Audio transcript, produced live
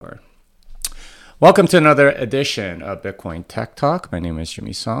Welcome to another edition of Bitcoin Tech Talk. My name is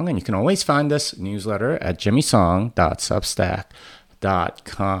Jimmy Song, and you can always find this newsletter at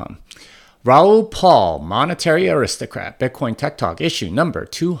jimmysong.substack.com. Raoul Pal, Monetary Aristocrat, Bitcoin Tech Talk, issue number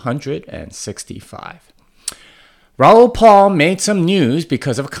 265. Raoul Pal made some news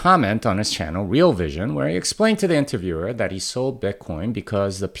because of a comment on his channel Real Vision, where he explained to the interviewer that he sold Bitcoin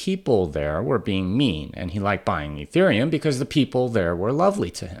because the people there were being mean, and he liked buying Ethereum because the people there were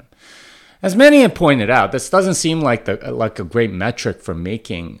lovely to him. As many have pointed out, this doesn't seem like a great metric for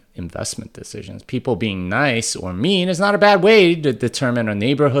making investment decisions. People being nice or mean is not a bad way to determine a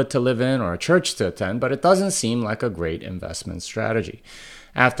neighborhood to live in or a church to attend, but it doesn't seem like a great investment strategy.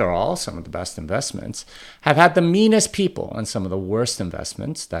 After all, some of the best investments have had the meanest people, and some of the worst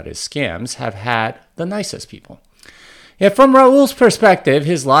investments, that is scams, have had the nicest people. Yet from Raoul's perspective,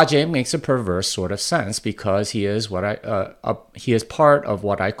 his logic makes a perverse sort of sense because he is part of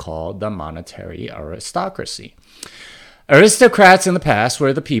what I call the monetary aristocracy. Aristocrats in the past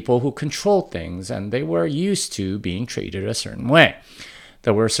were the people who controlled things, and they were used to being treated a certain way.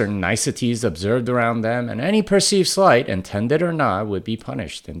 There were certain niceties observed around them, and any perceived slight, intended or not, would be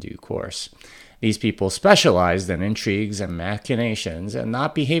punished in due course. These people specialized in intrigues and machinations, and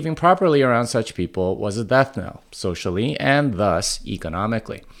not behaving properly around such people was a death knell, socially and thus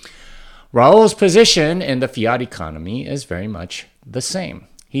economically. Raoul's position in the fiat economy is very much the same.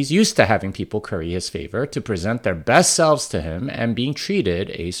 He's used to having people curry his favor to present their best selves to him and being treated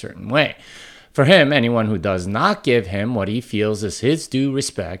a certain way. For him, anyone who does not give him what he feels is his due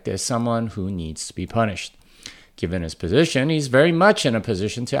respect is someone who needs to be punished. Given his position, he's very much in a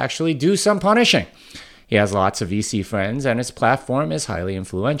position to actually do some punishing. He has lots of VC friends, and his platform is highly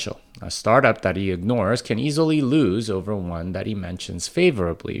influential. A startup that he ignores can easily lose over one that he mentions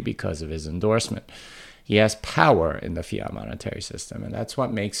favorably because of his endorsement. He has power in the fiat monetary system, and that's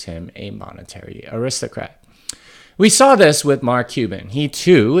what makes him a monetary aristocrat. We saw this with Mark Cuban. He,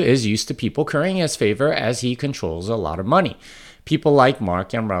 too, is used to people currying his favor as he controls a lot of money. People like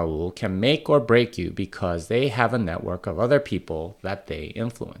Mark and Raoul can make or break you because they have a network of other people that they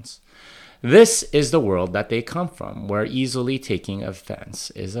influence. This is the world that they come from, where easily taking offense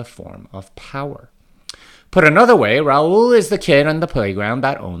is a form of power. Put another way, Raoul is the kid on the playground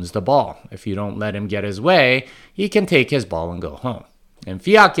that owns the ball. If you don't let him get his way, he can take his ball and go home. In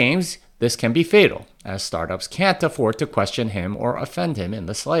fiat games, this can be fatal, as startups can't afford to question him or offend him in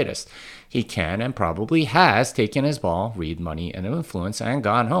the slightest. He can and probably has taken his ball, read money and influence, and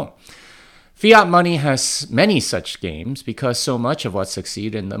gone home. Fiat money has many such games because so much of what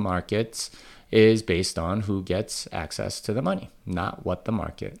succeeds in the markets is based on who gets access to the money, not what the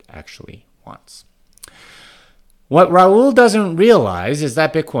market actually wants. What Raoul doesn't realize is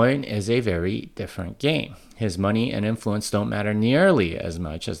that Bitcoin is a very different game. His money and influence don't matter nearly as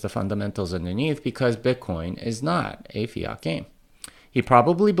much as the fundamentals underneath because Bitcoin is not a fiat game. He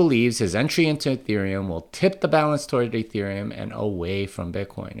probably believes his entry into Ethereum will tip the balance toward Ethereum and away from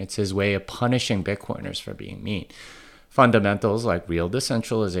Bitcoin. It's his way of punishing Bitcoiners for being mean. Fundamentals like real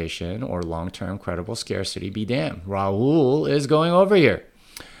decentralization or long-term credible scarcity be damned. Raoul is going over here.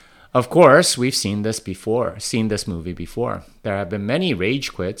 Of course, we've seen this movie before. There have been many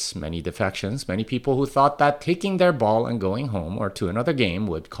rage quits, many defections, many people who thought that taking their ball and going home or to another game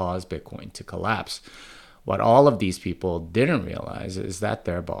would cause Bitcoin to collapse. What all of these people didn't realize is that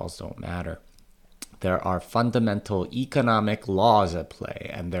their balls don't matter. There are fundamental economic laws at play,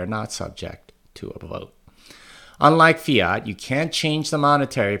 and they're not subject to a vote. Unlike fiat, you can't change the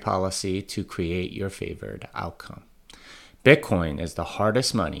monetary policy to create your favored outcome. Bitcoin is the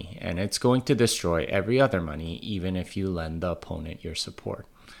hardest money, and it's going to destroy every other money, even if you lend the opponent your support.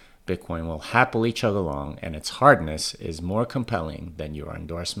 Bitcoin will happily chug along, and its hardness is more compelling than your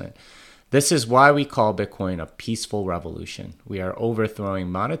endorsement. This is why we call Bitcoin a peaceful revolution. We are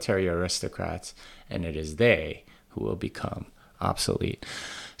overthrowing monetary aristocrats, and it is they who will become obsolete.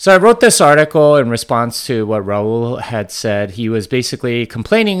 So I wrote this article in response to what Raoul had said. He was basically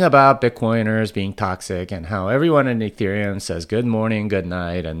complaining about Bitcoiners being toxic and how everyone in Ethereum says good morning, good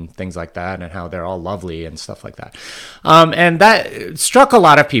night, and things like that, and how they're all lovely and stuff like that. And that struck a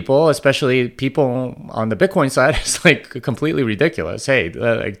lot of people, especially people on the Bitcoin side. It's like completely ridiculous. Hey,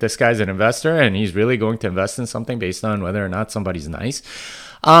 like this guy's an investor and he's really going to invest in something based on whether or not somebody's nice.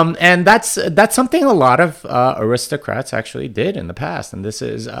 And that's something a lot of aristocrats actually did in the past. And this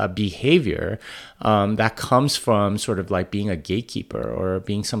is behavior that comes from sort of like being a gatekeeper or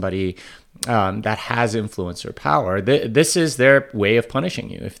being somebody that has influence or power. This is their way of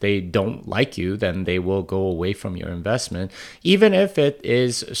punishing you. If they don't like you, then they will go away from your investment, even if it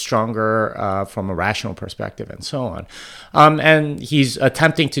is stronger from a rational perspective and so on. And he's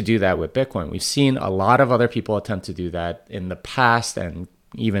attempting to do that with Bitcoin. We've seen a lot of other people attempt to do that in the past and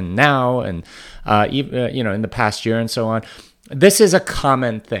even now, and even, in the past year and so on. This is a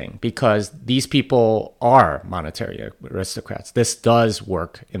common thing because these people are monetary aristocrats. This does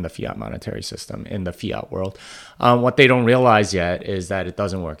work in the fiat monetary system, in the fiat world. What they don't realize yet is that it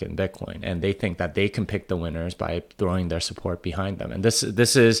doesn't work in Bitcoin, and they think that they can pick the winners by throwing their support behind them. And this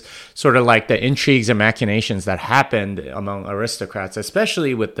is sort of like the intrigues and machinations that happened among aristocrats,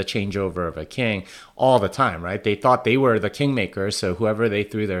 especially with the changeover of a king all the time, right? They thought they were the kingmakers, so whoever they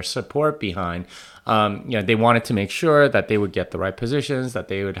threw their support behind, they wanted to make sure that they would get the right positions, that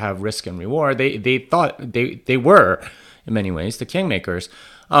they would have risk and reward. They thought they were, in many ways, the kingmakers.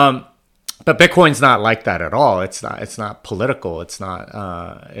 But Bitcoin's not like that at all. It's not political. It's not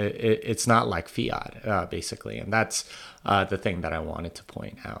like fiat, basically. And that's the thing that I wanted to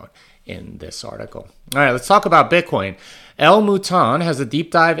point out in this article. All right, let's talk about Bitcoin. El Mouton has a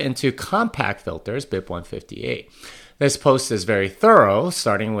deep dive into compact filters, BIP158. This post is very thorough,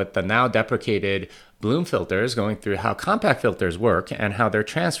 starting with the now deprecated Bloom filters, going through how compact filters work and how they're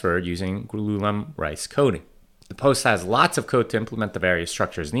transferred using Glulam Rice coding. The post has lots of code to implement the various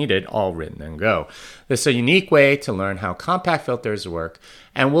structures needed, all written in Go. This is a unique way to learn how compact filters work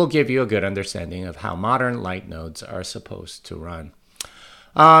and will give you a good understanding of how modern light nodes are supposed to run.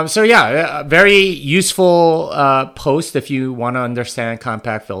 A very useful post if you want to understand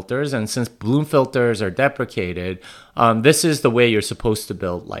compact filters. And since Bloom filters are deprecated, this is the way you're supposed to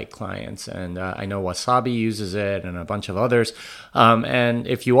build light clients. And I know Wasabi uses it and a bunch of others. And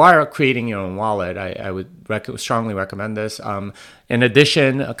if you are creating your own wallet, I would strongly recommend this. In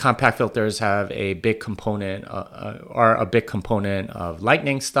addition, compact filters have a big component, are a big component of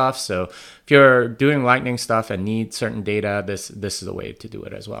Lightning stuff. So if you're doing Lightning stuff and need certain data, this is a way to do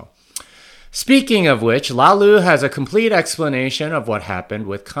it as well. Speaking of which, Lalu has a complete explanation of what happened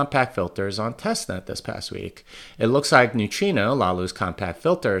with compact filters on testnet this past week. It looks like Neutrino, Lalu's compact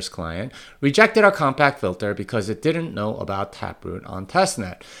filters client, rejected a compact filter because it didn't know about Taproot on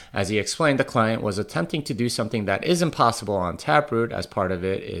testnet. As he explained, the client was attempting to do something that isn't possible on Taproot, as part of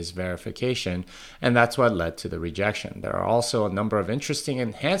it is verification, and that's what led to the rejection. There are also a number of interesting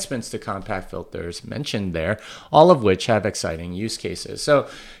enhancements to compact filters mentioned there, all of which have exciting use cases. So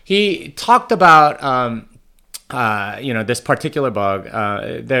he talked about this particular bug.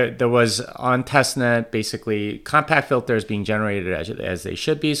 There was on testnet basically compact filters being generated as they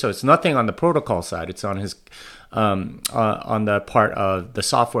should be. So it's nothing on the protocol side. It's on his on the part of the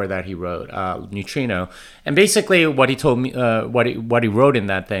software that he wrote, Neutrino. And basically, what he told me, what he wrote in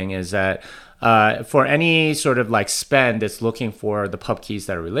that thing is that for any sort of like spend, it's looking for the pub keys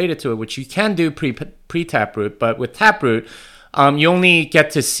that are related to it, which you can do pre Taproot, but with Taproot, you only get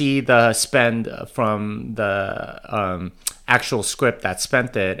to see the spend from the actual script that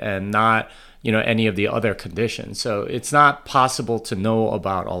spent it, and not any of the other conditions. So it's not possible to know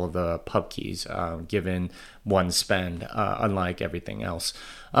about all of the pub keys given one spend, unlike everything else.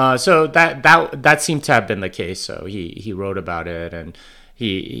 So that seemed to have been the case. So he wrote about it, and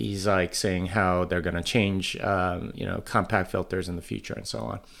he's like saying how they're going to change compact filters in the future and so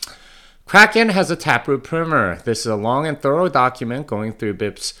on. Kraken has a Taproot primer. This is a long and thorough document going through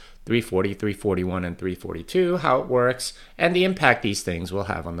BIPs 340, 341, and 342, how it works, and the impact these things will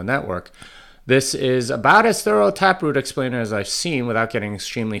have on the network. This is about as thorough a Taproot explainer as I've seen without getting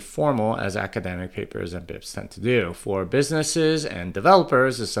extremely formal as academic papers and BIPs tend to do. For businesses and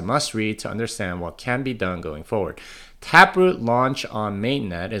developers, it's a must-read to understand what can be done going forward. Taproot launch on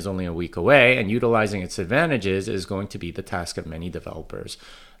mainnet is only a week away, and utilizing its advantages is going to be the task of many developers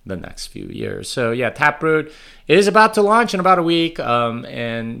the next few years. So yeah, Taproot is about to launch in about a week,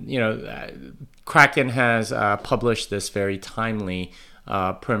 Kraken has published this very timely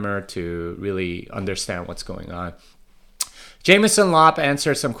primer to really understand what's going on. Jameson Lopp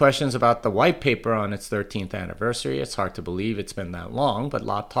answered some questions about the white paper on its 13th anniversary. It's hard to believe it's been that long, but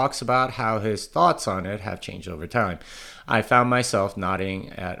Lopp talks about how his thoughts on it have changed over time. I found myself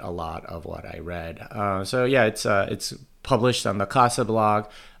nodding at a lot of what I read. It's published on the Casa blog.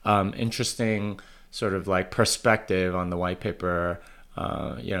 Interesting sort of like perspective on the white paper,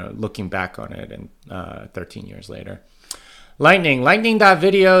 looking back on it and 13 years later.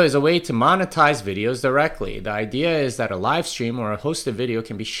 Lightning.video is a way to monetize videos directly. The idea is that a live stream or a hosted video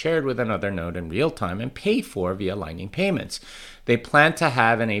can be shared with another node in real time and paid for via Lightning payments. they plan to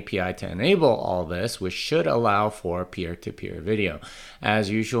have an API to enable all this, which should allow for peer-to-peer video. As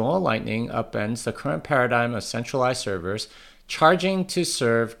usual, Lightning upends the current paradigm of centralized servers, charging to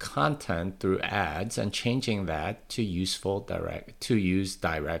serve content through ads and changing that to use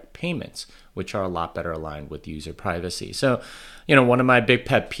direct payments, which are a lot better aligned with user privacy. So, one of my big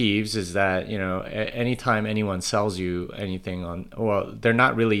pet peeves is that, anytime anyone sells you anything they're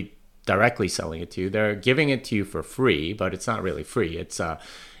not really directly selling it to you. They're giving it to you for free, but it's not really free.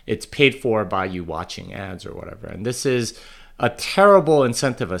 It's paid for by you watching ads or whatever. And this is a terrible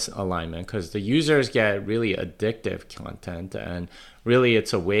incentive alignment because the users get really addictive content, and really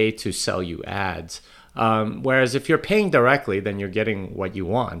it's a way to sell you ads. Whereas if you're paying directly, then you're getting what you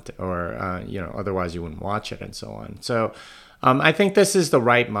want, or otherwise you wouldn't watch it and so on. So I think this is the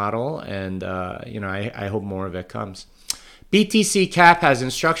right model, and I hope more of it comes. BTC Cap has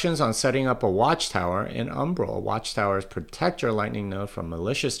instructions on setting up a watchtower in Umbrel. Watchtowers protect your Lightning node from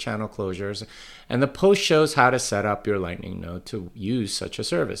malicious channel closures, and the post shows how to set up your Lightning node to use such a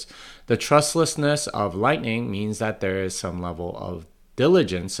service. The trustlessness of Lightning means that there is some level of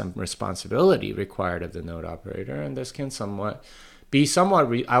diligence and responsibility required of the node operator, and this can be somewhat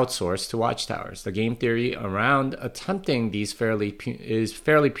outsourced to watchtowers. The game theory around attempting these is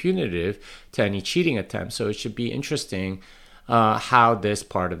fairly punitive to any cheating attempt, so it should be interesting how this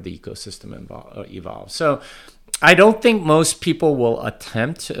part of the ecosystem evolves. So I don't think most people will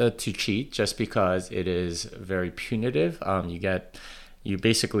attempt to cheat just because it is very punitive. You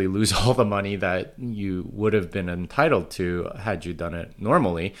basically lose all the money that you would have been entitled to had you done it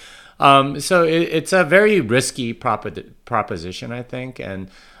normally. So it's a very risky proposition, I think. And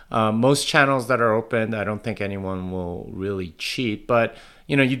most channels that are open, I don't think anyone will really cheat. But,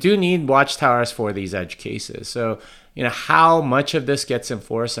 you do need watchtowers for these edge cases. So, how much of this gets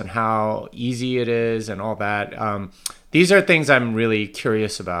enforced and how easy it is and all that. These are things I'm really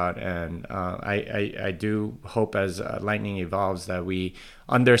curious about, and I do hope as Lightning evolves that we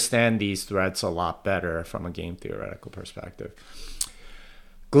understand these threats a lot better from a game theoretical perspective.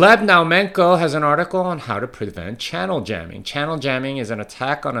 Gleb Naumenko has an article on how to prevent channel jamming. Channel jamming is an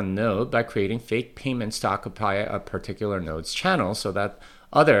attack on a node by creating fake payments to occupy a particular node's channel so that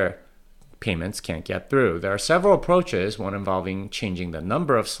other payments can't get through. There are several approaches, one involving changing the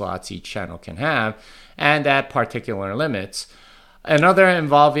number of slots each channel can have and at particular limits, another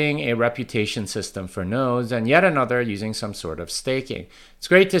involving a reputation system for nodes, and yet another using some sort of staking. It's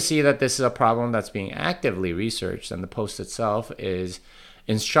great to see that this is a problem that's being actively researched, and the post itself is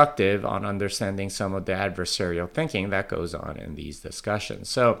instructive on understanding some of the adversarial thinking that goes on in these discussions.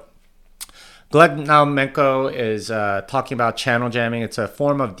 So Gleb Naumenko is talking about channel jamming. It's a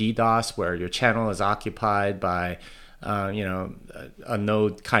form of DDoS where your channel is occupied by, a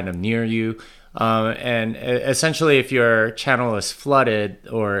node kind of near you. And essentially, if your channel is flooded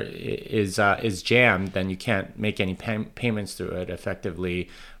or is jammed, then you can't make any payments through it, effectively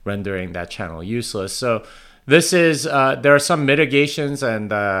rendering that channel useless. So this is there are some mitigations,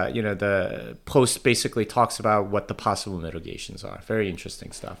 and the post basically talks about what the possible mitigations are. Very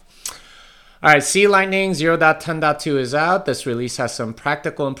interesting stuff. All right, C Lightning 0.10.2 is out. This release has some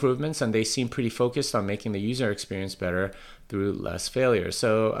practical improvements, and they seem pretty focused on making the user experience better through less failures.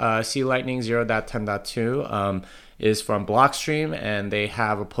 So C Lightning 0.10.2 is from Blockstream, and they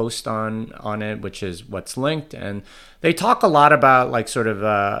have a post on it, which is what's linked. And they talk a lot about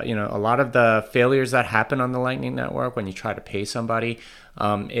a lot of the failures that happen on the Lightning Network when you try to pay somebody.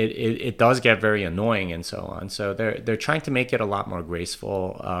 It does get very annoying and so on. So they're trying to make it a lot more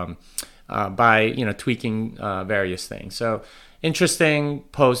graceful by tweaking various things. So interesting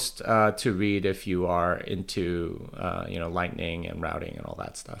post to read if you are into Lightning and routing and all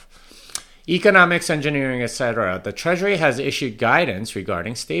that stuff. Economics, engineering, etc. The Treasury has issued guidance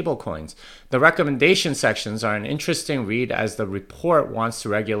regarding stablecoins. The recommendation sections are an interesting read as the report wants to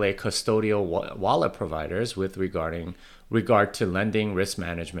regulate custodial wallet providers with regard to lending, risk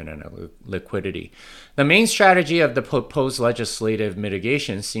management, and liquidity. The main strategy of the proposed legislative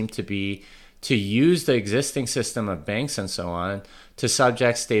mitigation seemed to be to use the existing system of banks and so on to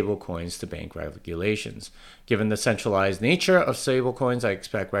subject stablecoins to bank regulations. Given the centralized nature of stablecoins, I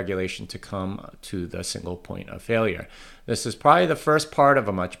expect regulation to come to the single point of failure. This is probably the first part of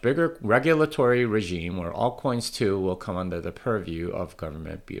a much bigger regulatory regime where altcoins too will come under the purview of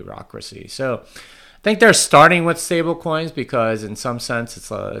government bureaucracy. So I think they're starting with stablecoins because in some sense it's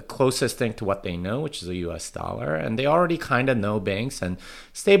the closest thing to what they know, which is the US dollar. And they already kind of know banks, and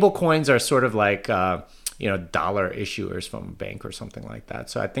stablecoins are sort of like dollar issuers from a bank or something like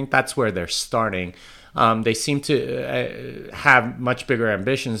that. So I think that's where they're starting. They seem to have much bigger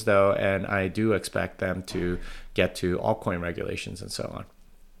ambitions though, and I do expect them to get to altcoin regulations and so on.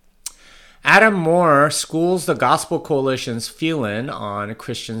 Adam Moore schools the Gospel Coalition's feeling on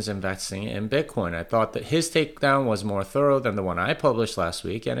Christians investing in Bitcoin. I thought that his takedown was more thorough than the one I published last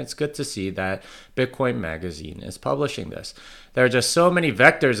week, and it's good to see that Bitcoin Magazine is publishing this. There are just so many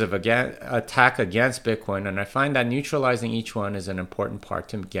vectors of attack against Bitcoin, and I find that neutralizing each one is an important part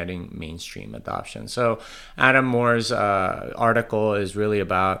to getting mainstream adoption. So Adam Moore's article is really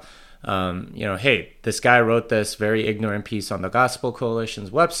about hey, this guy wrote this very ignorant piece on the Gospel Coalition's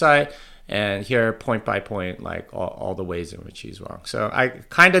website, and here, point by point, like all the ways in which he's wrong. So I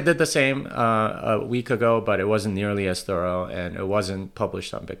kind of did the same a week ago, but it wasn't nearly as thorough, and it wasn't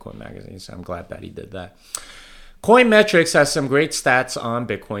published on Bitcoin Magazine, so I'm glad that he did that. Coinmetrics has some great stats on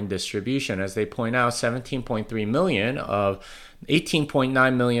Bitcoin distribution. As they point out, 17.3 million of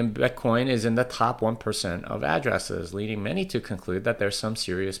 18.9 million Bitcoin is in the top 1% of addresses, leading many to conclude that there's some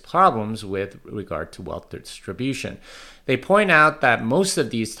serious problems with regard to wealth distribution. They point out that most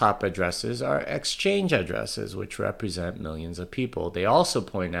of these top addresses are exchange addresses, which represent millions of people. They also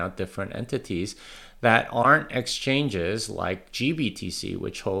point out different entities that aren't exchanges like GBTC,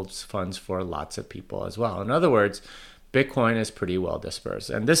 which holds funds for lots of people as well. In other words, Bitcoin is pretty well dispersed.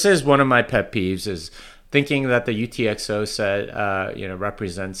 And this is one of my pet peeves, is thinking that the UTXO set,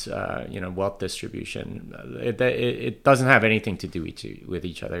 represents, wealth distribution. It doesn't have anything to do with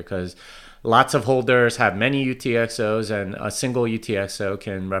each other, because lots of holders have many UTXOs, and a single UTXO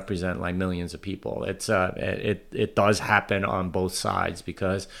can represent like millions of people. It does happen on both sides,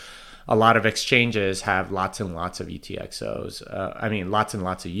 because a lot of exchanges have lots and lots of UTXOs. Lots and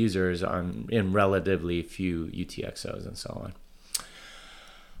lots of users in relatively few UTXOs and so on.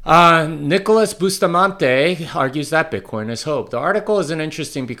 Nicholas Bustamante argues that Bitcoin is hope. The article isn't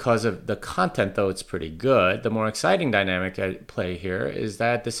interesting because of the content, though it's pretty good. The more exciting dynamic at play here is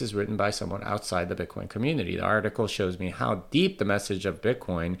that this is written by someone outside the Bitcoin community. The article shows me how deep the message of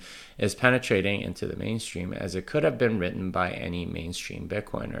Bitcoin is penetrating into the mainstream, as it could have been written by any mainstream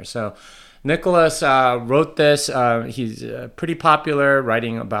Bitcoiner. So Nicholas wrote this. He's pretty popular,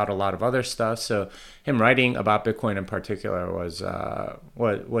 writing about a lot of other stuff. So him writing about Bitcoin in particular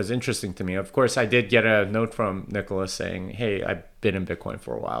was interesting to me. Of course, I did get a note from Nicholas saying, "Hey, I've been in Bitcoin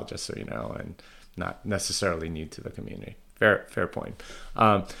for a while, just so you know, and not necessarily new to the community." Fair point.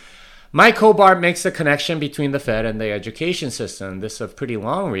 Mike Hobart makes the connection between the Fed and the education system. This is a pretty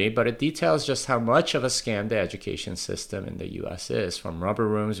long read, but it details just how much of a scam the education system in the U.S. is, from rubber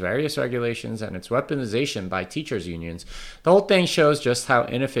rooms, various regulations, and its weaponization by teachers' unions. The whole thing shows just how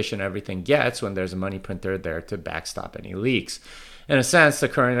inefficient everything gets when there's a money printer there to backstop any leaks. In a sense, the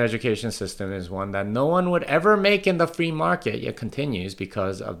current education system is one that no one would ever make in the free market, yet continues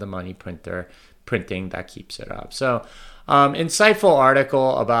because of the money printing that keeps it up. So, insightful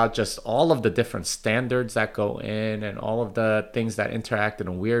article about just all of the different standards that go in, and all of the things that interact in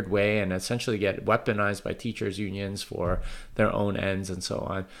a weird way and essentially get weaponized by teachers' unions for their own ends and so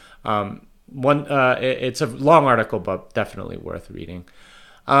on. It's a long article, but definitely worth reading.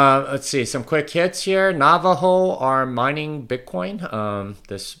 Let's see, some quick hits here. Navajo are mining Bitcoin.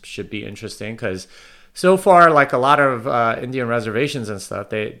 This should be interesting, because so far, like a lot of Indian reservations and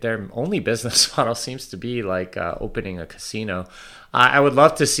stuff, their only business model seems to be like opening a casino. I would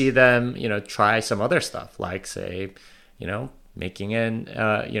love to see them, try some other stuff, like say, making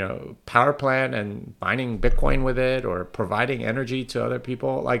an power plant and mining Bitcoin with it, or providing energy to other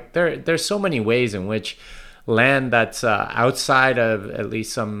people. Like there's so many ways in which land that's outside of at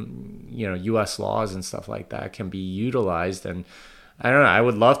least some U.S. laws and stuff like that can be utilized. And I don't know, I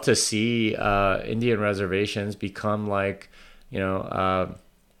would love to see Indian reservations become like,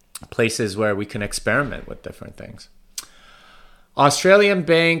 places where we can experiment with different things. Australian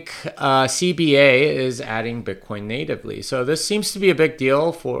bank CBA is adding Bitcoin natively. So this seems to be a big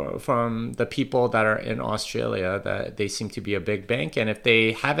deal from the people that are in Australia, that they seem to be a big bank. And if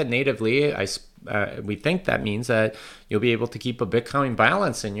they have it natively, we think that means that you'll be able to keep a Bitcoin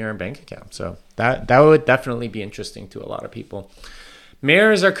balance in your bank account. So that would definitely be interesting to a lot of people.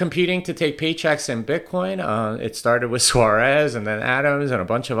 Mayors are competing to take paychecks in Bitcoin. It started with Suarez and then Adams and a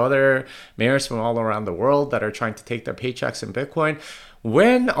bunch of other mayors from all around the world that are trying to take their paychecks in Bitcoin.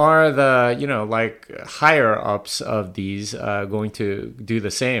 When are the, higher ups of these going to do the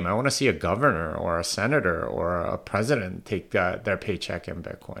same? I want to see a governor or a senator or a president take their paycheck in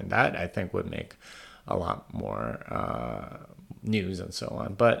Bitcoin. That, I think, would make a lot more news and so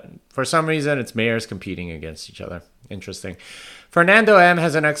on. But for some reason, it's mayors competing against each other. Interesting. Fernando M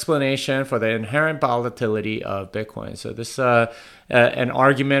has an explanation for the inherent volatility of Bitcoin. So this an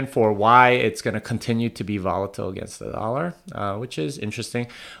argument for why it's going to continue to be volatile against the dollar, which is interesting.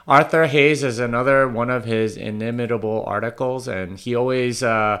 Arthur Hayes is another one of his inimitable articles, and he always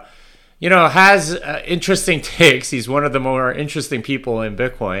has interesting takes. He's one of the more interesting people in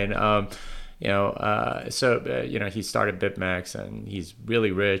Bitcoin. He started BitMEX, and he's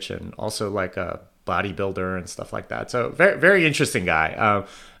really rich and also like a bodybuilder and stuff like that. So very, very interesting guy.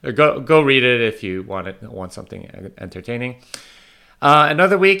 Go read it if you want something entertaining.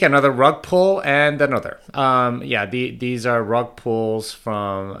 Another week, another rug pull, and another. These are rug pulls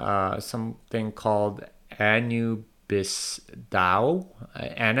from something called Anubis DAO.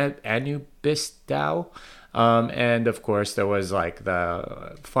 And of course, there was like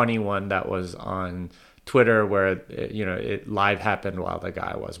the funny one that was on Twitter where it live happened while the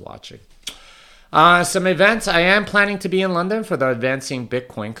guy was watching. Some events. I am planning to be in London for the Advancing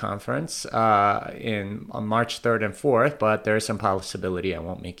Bitcoin conference on March 3rd and 4th, but there's some possibility I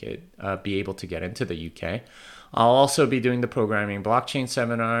won't be able to get into the UK. I'll also be doing the programming blockchain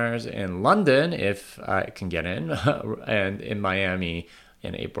seminars in London if I can get in, and in Miami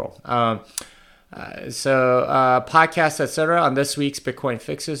in April. Podcasts, etc. On this week's Bitcoin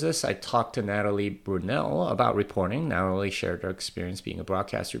Fixes This, I talked to Natalie Brunell about reporting. Natalie shared her experience being a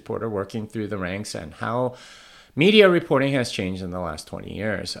broadcast reporter, working through the ranks, and how media reporting has changed in the last 20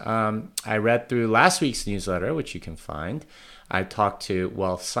 years. I read through last week's newsletter, which you can find. I talked to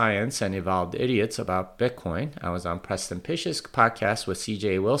Wealth Science and Evolved Idiots about Bitcoin. I was on Preston Pish's podcast with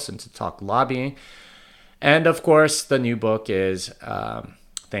CJ Wilson to talk lobbying. And of course, the new book is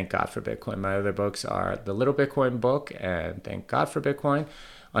Thank God for Bitcoin. My other books are The Little Bitcoin Book and Thank God for Bitcoin.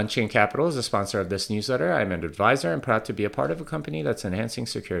 Unchained Capital is a sponsor of this newsletter. I'm an advisor and proud to be a part of a company that's enhancing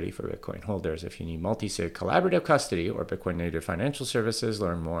security for Bitcoin holders. If you need multi-sig collaborative custody or Bitcoin native financial services,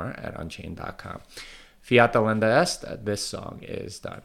 learn more at unchained.com. Fiat Delenda Est, this song is done.